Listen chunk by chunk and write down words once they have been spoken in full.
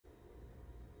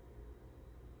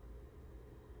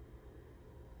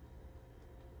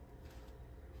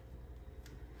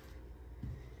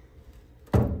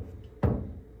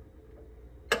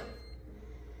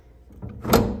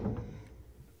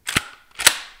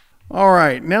All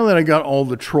right, now that I got all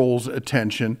the trolls'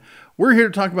 attention, we're here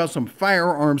to talk about some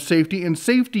firearm safety and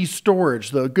safety storage.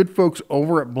 The good folks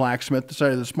over at Blacksmith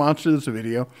decided to sponsor this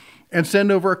video and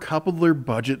send over a couple of their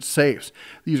budget safes.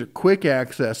 These are quick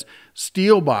access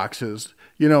steel boxes.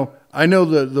 You know, I know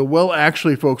the well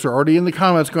actually folks are already in the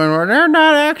comments going, they're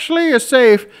not actually a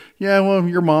safe. Yeah, well,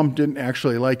 your mom didn't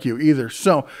actually like you either.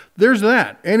 So there's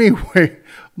that. Anyway,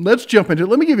 let's jump into it.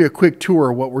 Let me give you a quick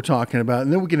tour of what we're talking about,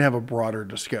 and then we can have a broader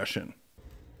discussion.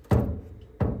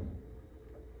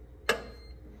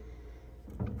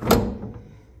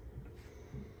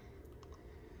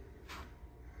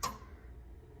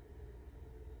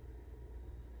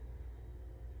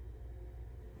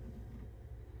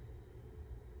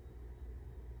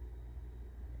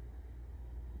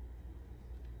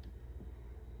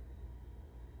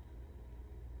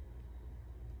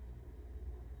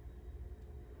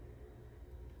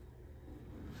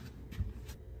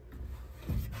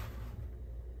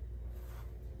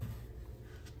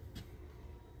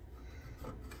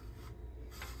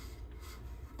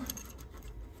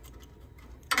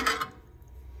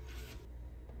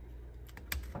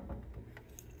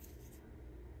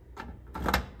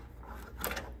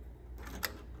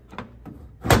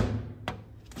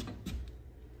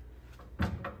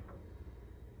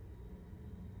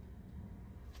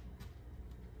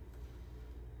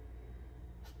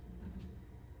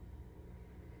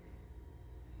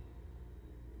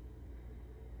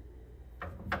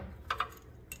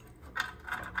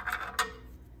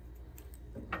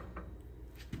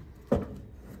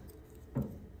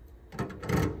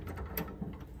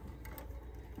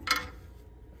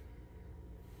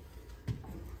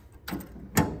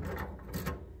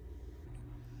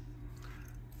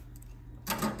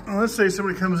 Let's say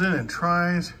somebody comes in and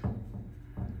tries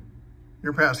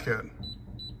your passcode.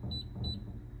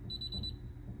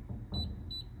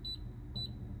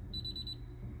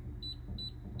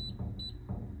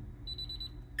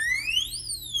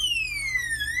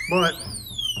 But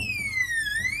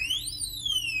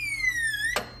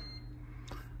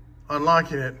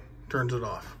unlocking it turns it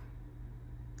off.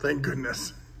 Thank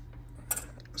goodness.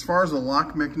 As far as the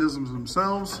lock mechanisms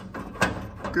themselves,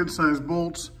 good sized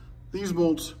bolts. These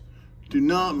bolts do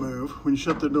not move. When you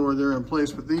shut the door, they're in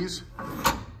place, but these,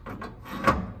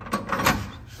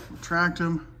 retract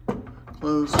them,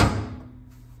 close,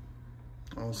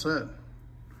 all set.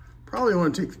 Probably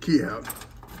want to take the key out.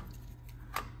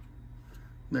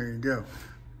 There you go.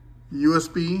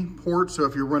 USB port, so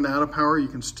if you run out of power, you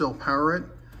can still power it.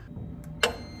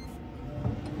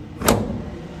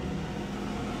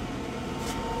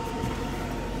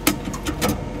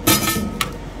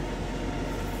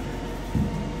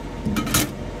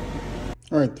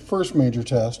 All right, the first major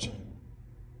test.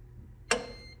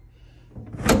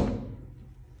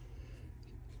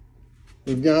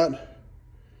 We've got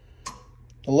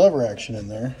the lever action in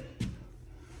there.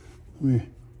 Let me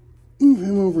move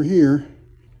him over here.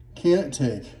 Can it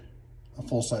take a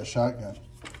full-size shotgun?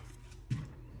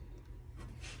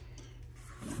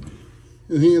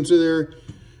 And the answer there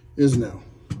is no.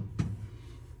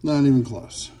 Not even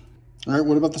close. All right,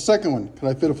 what about the second one? Could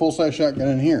I fit a full-size shotgun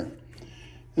in here?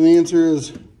 And the answer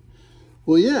is,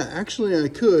 well, yeah, actually I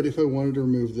could if I wanted to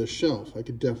remove this shelf. I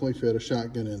could definitely fit a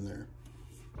shotgun in there.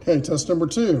 Okay, test number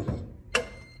 2.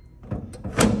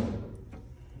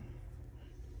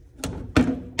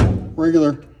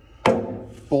 Regular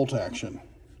bolt action.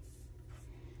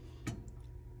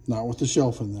 Not with the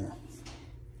shelf in there.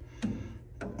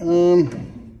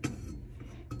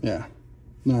 Yeah,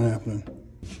 not happening.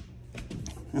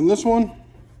 And this one,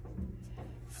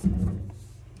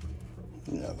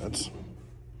 yeah, that's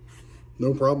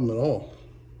no problem at all.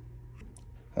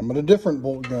 How about a different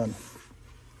bolt gun?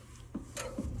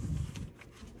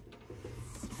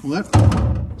 Well, that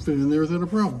fit in there without a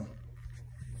problem.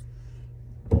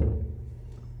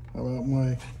 How about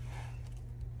my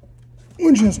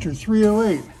Winchester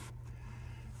 308?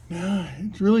 Nah,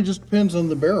 it really just depends on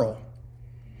the barrel.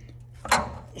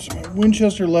 So my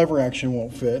Winchester lever action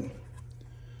won't fit,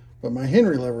 but my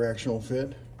Henry lever action will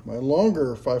fit. My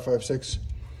longer 5.56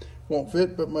 won't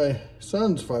fit, but my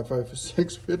son's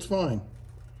 5.56 fits fine.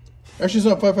 Actually, it's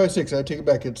not 5.56. I take it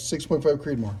back. It's 6.5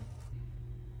 Creedmoor.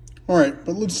 All right,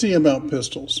 but let's see about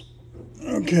pistols.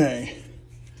 Okay.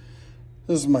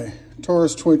 This is my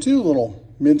Taurus 22, little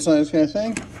mid-size kind of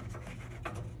thing.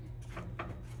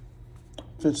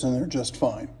 Fits in there just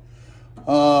fine.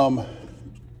 Little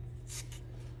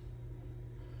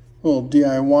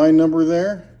DIY number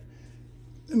there.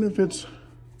 And if it's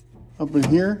up in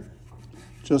here,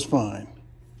 just fine.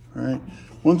 All right.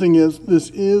 One thing is,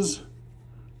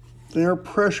 they are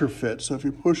pressure fit, so if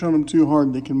you push on them too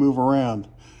hard, they can move around.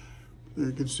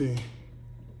 You can see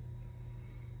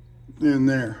in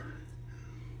there.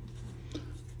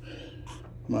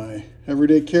 My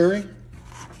everyday carry,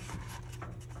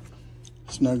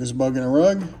 snug as a bug in a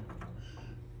rug,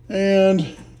 and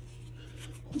a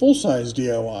full-size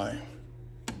DIY.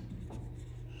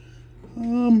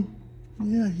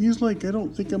 Yeah, he's like, I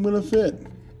don't think I'm gonna fit.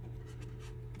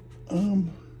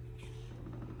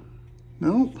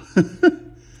 Nope.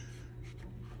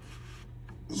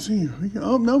 Let's see.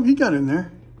 Oh no, he got in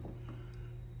there.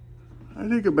 I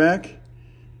take it back.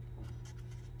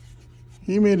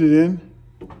 He made it in.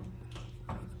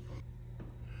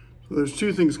 So there's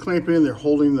two things clamping in there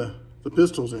holding the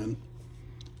pistols in.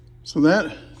 So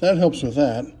that helps with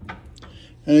that.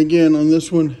 And again, on this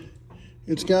one,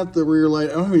 it's got the rear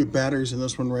light. I don't have any batteries in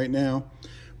this one right now.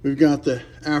 We've got the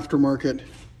aftermarket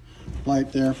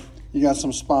light there. You got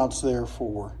some spots there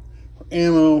for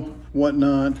ammo,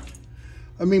 whatnot.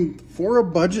 I mean, for a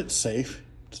budget safe,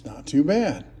 it's not too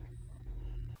bad.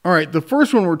 All right, the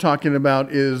first one we're talking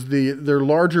about is their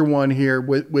larger one here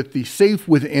with the safe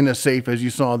within a safe, as you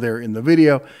saw there in the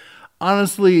video.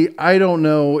 Honestly, I don't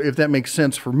know if that makes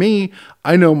sense for me.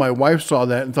 I know my wife saw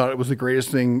that and thought it was the greatest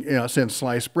thing, you know, since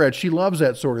sliced bread. She loves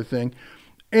that sort of thing.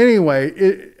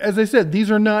 Anyway, as I said,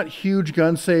 these are not huge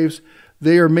gun safes.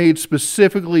 They are made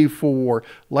specifically for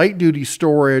light duty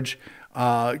storage.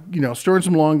 You know, storing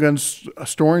some long guns,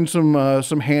 storing some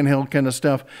handheld kind of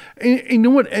stuff, and you know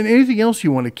what? And anything else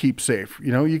you want to keep safe,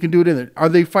 you know, you can do it in there. Are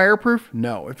they fireproof?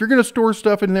 No. If you're going to store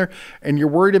stuff in there and you're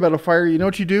worried about a fire, you know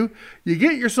what you do? You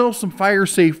get yourself some fire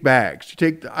safe bags. You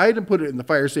take the item, put it in the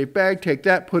fire safe bag, take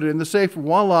that, put it in the safe.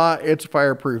 Voila, it's a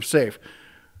fireproof safe.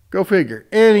 Go figure.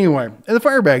 Anyway, and the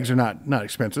fire bags are not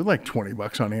expensive, like 20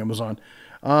 bucks on Amazon.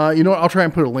 You know what? I'll try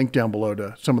and put a link down below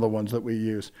to some of the ones that we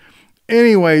use.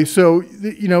 Anyway, so,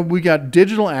 you know, we got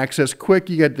digital access, quick.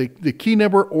 You got the key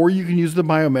number, or you can use the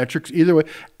biometrics, either way.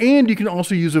 And you can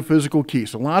also use a physical key.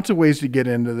 So lots of ways to get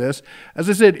into this. As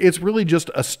I said, it's really just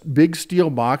a big steel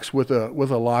box with a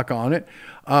lock on it.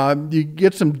 You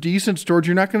get some decent storage.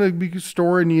 You're not going to be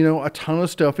storing, you know, a ton of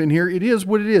stuff in here. It is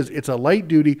what it is. It's a light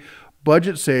duty,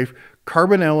 budget safe,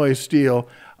 carbon alloy steel.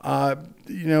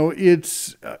 You know,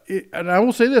 and I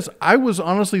will say this, I was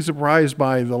honestly surprised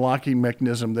by the locking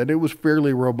mechanism, that it was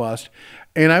fairly robust,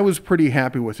 and I was pretty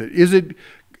happy with it. Is it,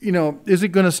 you know, is it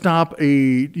going to stop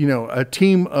a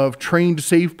team of trained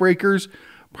safe breakers?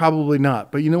 Probably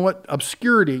not. But you know what?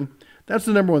 Obscurity, that's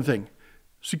the number one thing.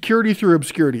 Security through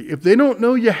obscurity. If they don't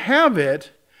know you have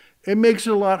it, it makes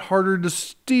it a lot harder to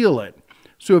steal it.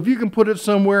 So if you can put it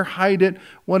somewhere, hide it,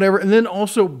 whatever, and then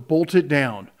also bolt it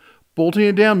down. Bolting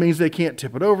it down means they can't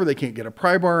tip it over. They can't get a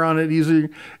pry bar on it easily.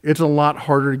 It's a lot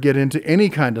harder to get into any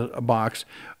kind of a box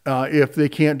if they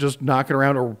can't just knock it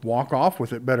around or walk off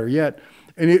with it, better yet.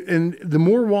 And the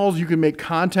more walls you can make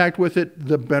contact with it,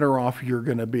 the better off you're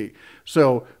going to be.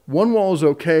 So one wall is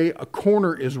okay. A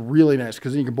corner is really nice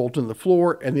because then you can bolt into the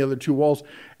floor and the other two walls,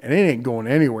 and it ain't going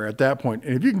anywhere at that point.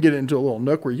 And if you can get it into a little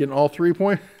nook where you're getting all 3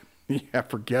 points, yeah,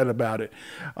 forget about it.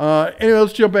 Anyway,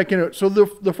 let's jump back into it. So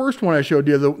the first one I showed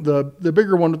you, the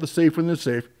bigger one with the safe within the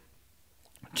safe,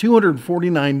 $249,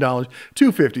 $250,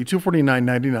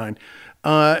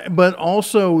 $249.99. But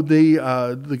also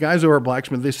the guys over at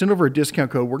Blacksmith, they send over a discount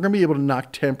code. We're going to be able to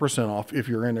knock 10% off if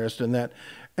you're interested in that.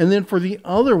 And then for the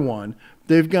other one,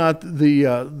 they've got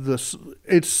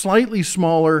it's slightly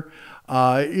smaller.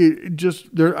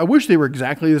 I wish they were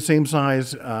exactly the same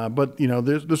size, but you know,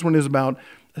 this one is about,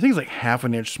 I think it's like half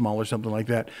an inch smaller, something like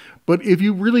that. But if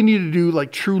you really need to do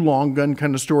like true long gun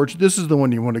kind of storage, this is the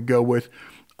one you want to go with.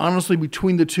 Honestly,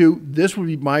 between the two, this would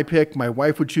be my pick. My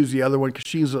wife would choose the other one because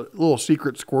she's a little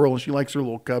secret squirrel and she likes her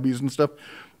little cubbies and stuff.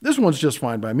 This one's just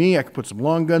fine by me. I can put some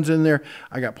long guns in there.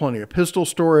 I got plenty of pistol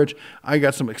storage. I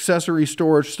got some accessory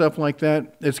storage, stuff like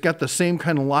that. It's got the same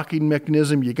kind of locking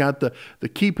mechanism. You got the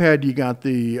keypad. You got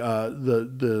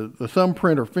the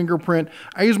thumbprint or fingerprint.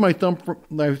 I use my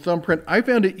thumbprint. I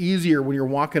found it easier when you're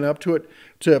walking up to it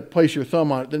to place your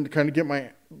thumb on it than to kind of get my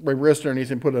wrist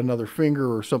underneath and put another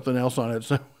finger or something else on it.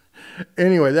 So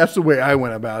anyway, that's the way I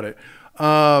went about it.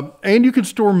 And you can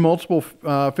store multiple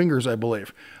fingers, I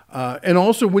believe. And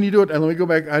also when you do it, and let me go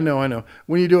back, I know.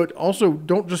 When you do it, also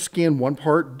don't just scan one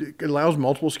part. It allows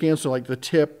multiple scans, so like the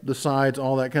tip, the sides,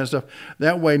 all that kind of stuff.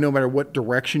 That way, no matter what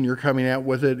direction you're coming at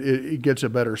with it, it gets a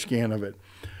better scan of it.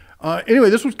 Anyway,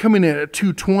 this one's coming in at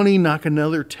 $220, knock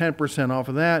another 10% off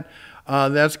of that.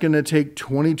 That's going to take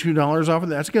 $22 off of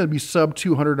that. That's going to be sub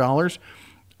 $200.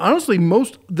 honestly,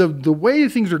 most the way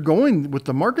things are going with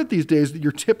the market these days,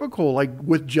 your typical, like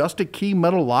with just a key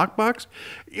metal lockbox,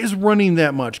 is running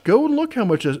that much. Go and look how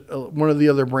much one of the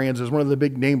other brands is, one of the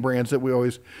big name brands that we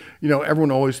always,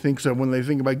 everyone always thinks of when they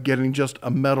think about getting just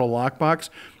a metal lockbox.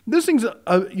 This thing's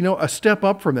a step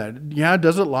up from that. Yeah,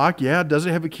 does it lock? Yeah. Does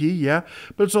it have a key? Yeah.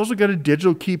 But it's also got a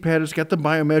digital keypad. It's got the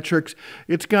biometrics.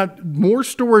 It's got more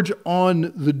storage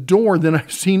on the door than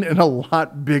I've seen in a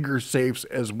lot bigger safes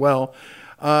as well.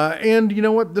 And you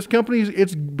know what? This company,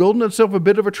 it's building itself a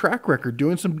bit of a track record,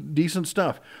 doing some decent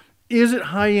stuff. Is it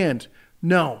high end?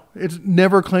 No, it's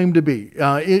never claimed to be.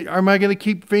 Am I going to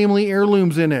keep family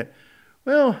heirlooms in it?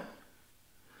 Well,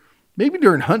 maybe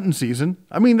during hunting season.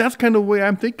 I mean, that's kind of the way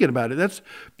I'm thinking about it.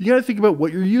 You got to think about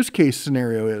what your use case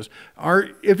scenario is.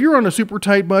 If you're on a super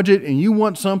tight budget and you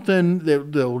want something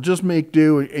that'll just make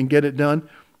do and get it done,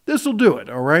 this will do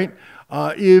it. All right.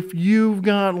 If you've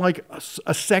got like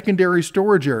a secondary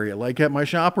storage area, like at my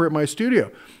shop or at my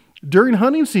studio, during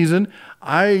hunting season,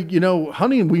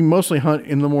 hunting, we mostly hunt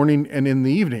in the morning and in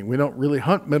the evening. We don't really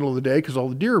hunt middle of the day because all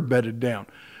the deer are bedded down.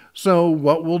 So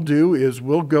what we'll do is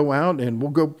we'll go out and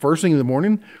we'll go first thing in the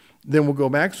morning, then we'll go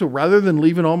back. So rather than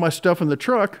leaving all my stuff in the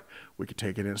truck, we can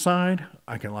take it inside.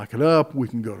 I can lock it up. We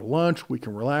can go to lunch. We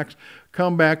can relax,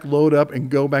 come back, load up, and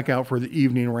go back out for the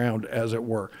evening round, as it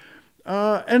were.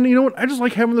 And you know what? I just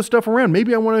like having the stuff around.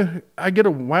 Maybe I get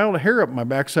a wild hair up my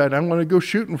backside. I want to go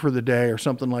shooting for the day or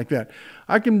something like that.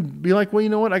 I can be like, well, you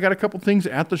know what? I got a couple things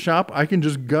at the shop. I can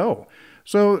just go.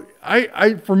 So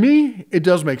for me, it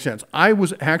does make sense.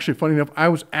 Funny enough, I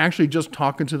was actually just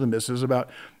talking to the missus about,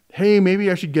 hey,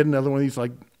 maybe I should get another one of these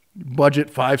like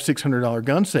budget $500-$600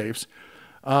 gun safes,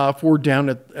 for down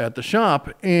at the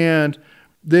shop. And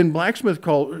then Blacksmith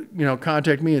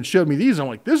contacted me and showed me these. I'm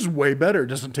like, this is way better. It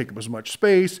doesn't take up as much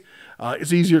space.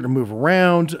 It's easier to move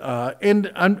around.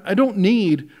 And I don't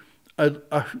need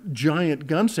a giant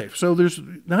gun safe. So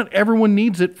not everyone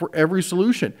needs it for every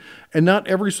solution. And not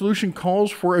every solution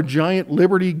calls for a giant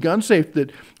Liberty gun safe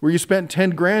where you spent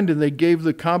 10 grand and they gave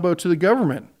the combo to the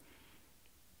government.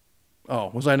 Oh,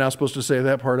 was I not supposed to say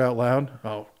that part out loud?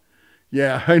 Oh,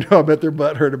 yeah, I know. I bet their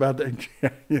butt hurt about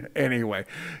that. Anyway,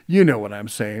 you know what I'm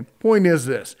saying. Point is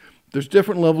this. There's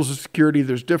different levels of security.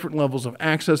 There's different levels of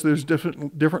access. There's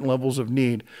different levels of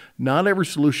need. Not every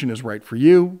solution is right for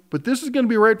you, but this is going to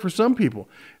be right for some people.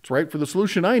 It's right for the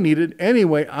solution I needed.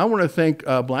 Anyway, I want to thank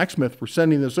Blacksmith for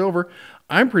sending this over.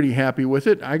 I'm pretty happy with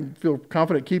it. I feel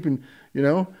confident keeping,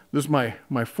 this is my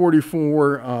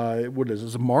 44, what is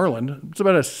this, a Marlin. It's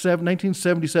about a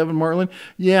 1977 Marlin.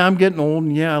 Yeah, I'm getting old,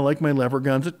 and yeah, I like my lever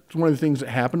guns. It's one of the things that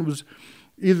happened was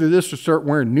either this or start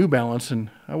wearing New Balance,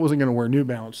 and I wasn't going to wear New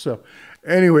Balance. So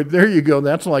anyway, there you go.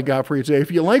 That's all I got for you today.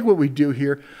 If you like what we do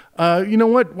here, you know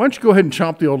what? Why don't you go ahead and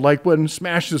chomp the old like button,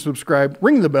 smash the subscribe,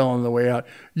 ring the bell on the way out.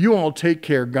 You all take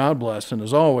care. God bless. And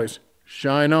as always,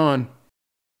 shine on.